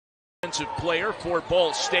offensive player for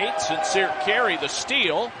Ball State. Sincere Carey, the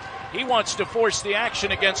steal. He wants to force the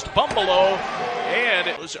action against Bumbalo.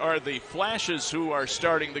 And those are the Flashes who are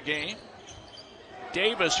starting the game.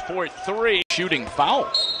 Davis for three. Shooting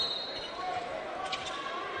foul.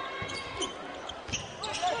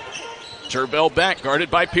 Turbell back,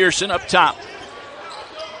 guarded by Pearson up top.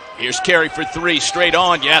 Here's Carey for three, straight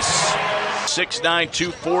on, yes. 6'9",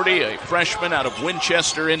 240, a freshman out of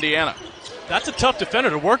Winchester, Indiana. That's a tough defender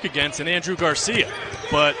to work against in Andrew Garcia.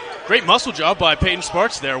 But great muscle job by Peyton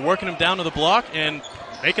Sparks there, working him down to the block and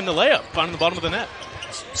making the layup, finding the bottom of the net.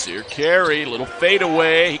 Sincere Carey, little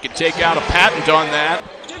fadeaway. He can take out a patent on that.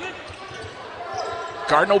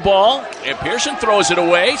 Cardinal ball, and Pearson throws it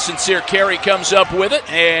away. Sincere Carey comes up with it,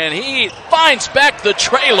 and he finds back the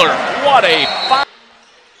trailer. What a fire.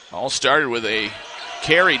 All started with a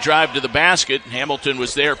Carey drive to the basket. Hamilton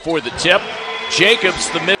was there for the tip. Jacobs,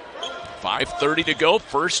 the mid. 5:30 to go,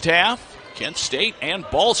 first half. Kent State and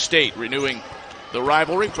Ball State renewing the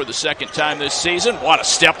rivalry for the second time this season. What a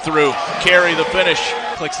step through. Carey, the finish.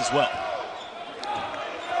 Clicks as well.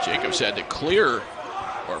 Jacobs had to clear,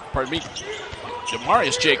 or pardon me,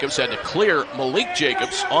 Demarius Jacobs had to clear Malique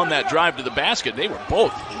Jacobs on that drive to the basket. They were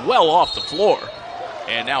both well off the floor.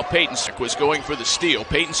 And now Peyton was going for the steal.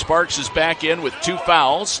 Peyton Sparks is back in with 2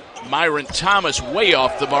 fouls. Myron Thomas way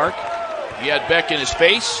off the mark. He had Beck in his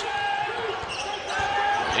face.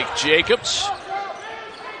 Malique Jacobs.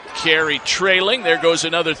 Carey trailing. There goes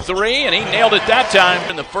another 3, and he nailed it that time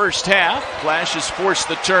in the first half. Flashes forced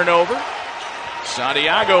the turnover.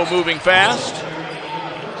 Santiago moving fast.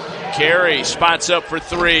 Carey spots up for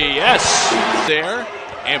 3. Yes, there.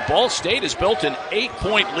 And Ball State has built an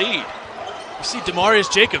 8-point lead. You see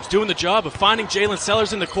Demarius Jacobs doing the job of finding Jalen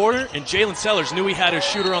Sellers in the corner, and Jalen Sellers knew he had his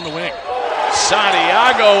shooter on the wing.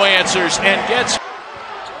 Santiago answers and gets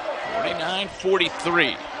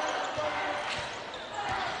 49-43.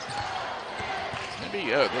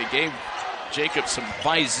 Maybe they gave Jacobs some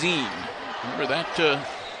Visine. Remember that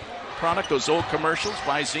product, those old commercials?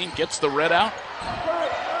 Visine gets the red out.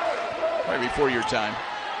 Right before your time.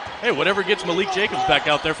 Hey, whatever gets Malique Jacobs back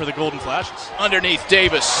out there for the Golden Flashes. Underneath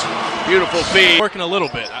Davis. Beautiful feed. Working a little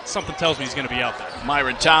bit. Something tells me he's going to be out there.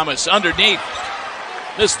 Myron Thomas underneath.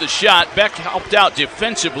 Missed the shot. Beck helped out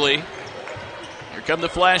defensively. Here come the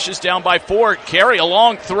Flashes down by 4. Carey a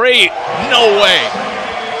long 3. No way.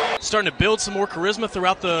 Starting to build some more charisma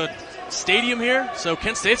throughout the stadium here. So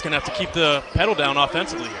Kent State's going to have to keep the pedal down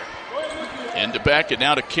offensively here. Into Beck and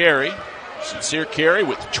now to Carey. Sincere Carey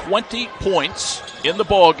with 20 points in the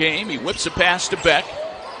ball game. He whips a pass to Beck.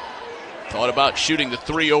 Thought about shooting the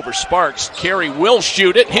 3 over Sparks. Carey will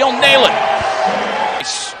shoot it. He'll nail it.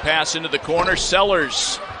 Nice pass into the corner.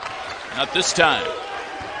 Sellers. Not this time.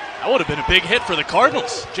 That would have been a big hit for the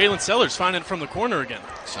Cardinals. Jalen Sellers finding it from the corner again.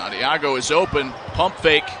 Santiago is open. Pump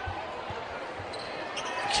fake.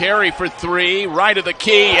 Carey for 3. Right of the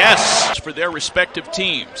key. Yes. For their respective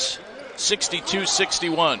teams.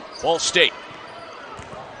 62-61, Ball State.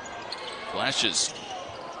 Flashes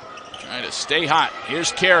trying to stay hot.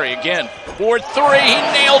 Here's Carey again. 4-3, he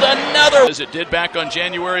nailed another. As it did back on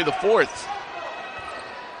January the 4th.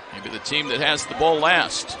 Maybe the team that has the ball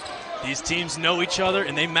last. These teams know each other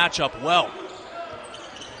and they match up well.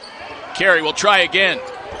 Carey will try again.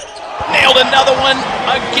 Nailed another one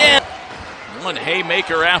again. One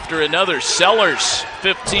haymaker after another. Sellers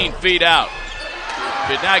 15 feet out.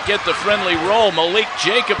 Did not get the friendly roll. Malique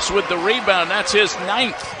Jacobs with the rebound. That's his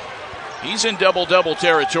 9th. He's in double-double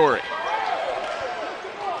territory.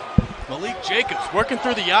 Malique Jacobs working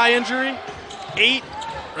through the eye injury.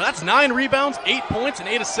 That's 9 rebounds, 8 points, and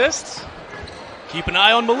 8 assists. Keep an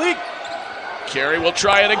eye on Malique. Carey will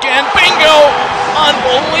try it again. Bingo!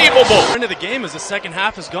 Unbelievable. Into the game as the second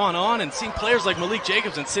half has gone on, and seeing players like Malique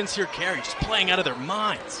Jacobs and Sincere Carey just playing out of their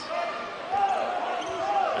minds.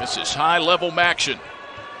 This is high-level action.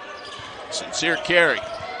 Sincere Carey.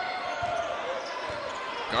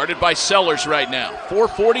 Guarded by Sellers right now.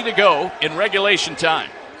 4:40 to go in regulation time.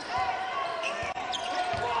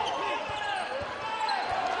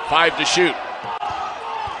 5 to shoot.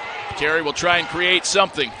 Carey will try and create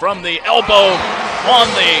something from the elbow on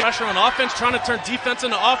the... Pressure on offense, trying to turn defense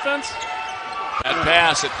into offense. That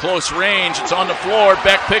pass at close range. It's on the floor.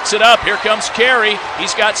 Beck picks it up. Here comes Carey.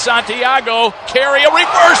 He's got Santiago. Carey, a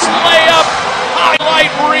reverse layup. Highlight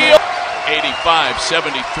reel.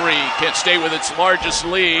 85-73. Kent State with its largest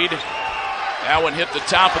lead. That one hit the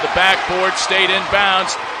top of the backboard. Stayed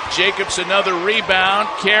inbounds. Jacobs another rebound.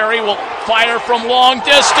 Carey will fire from long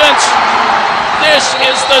distance. This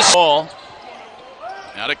is the ball.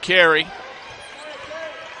 Now to Carey.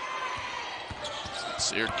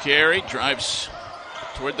 Sincere Carey drives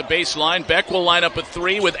Toward the baseline. Beck will line up a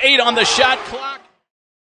three with 8 on the shot clock.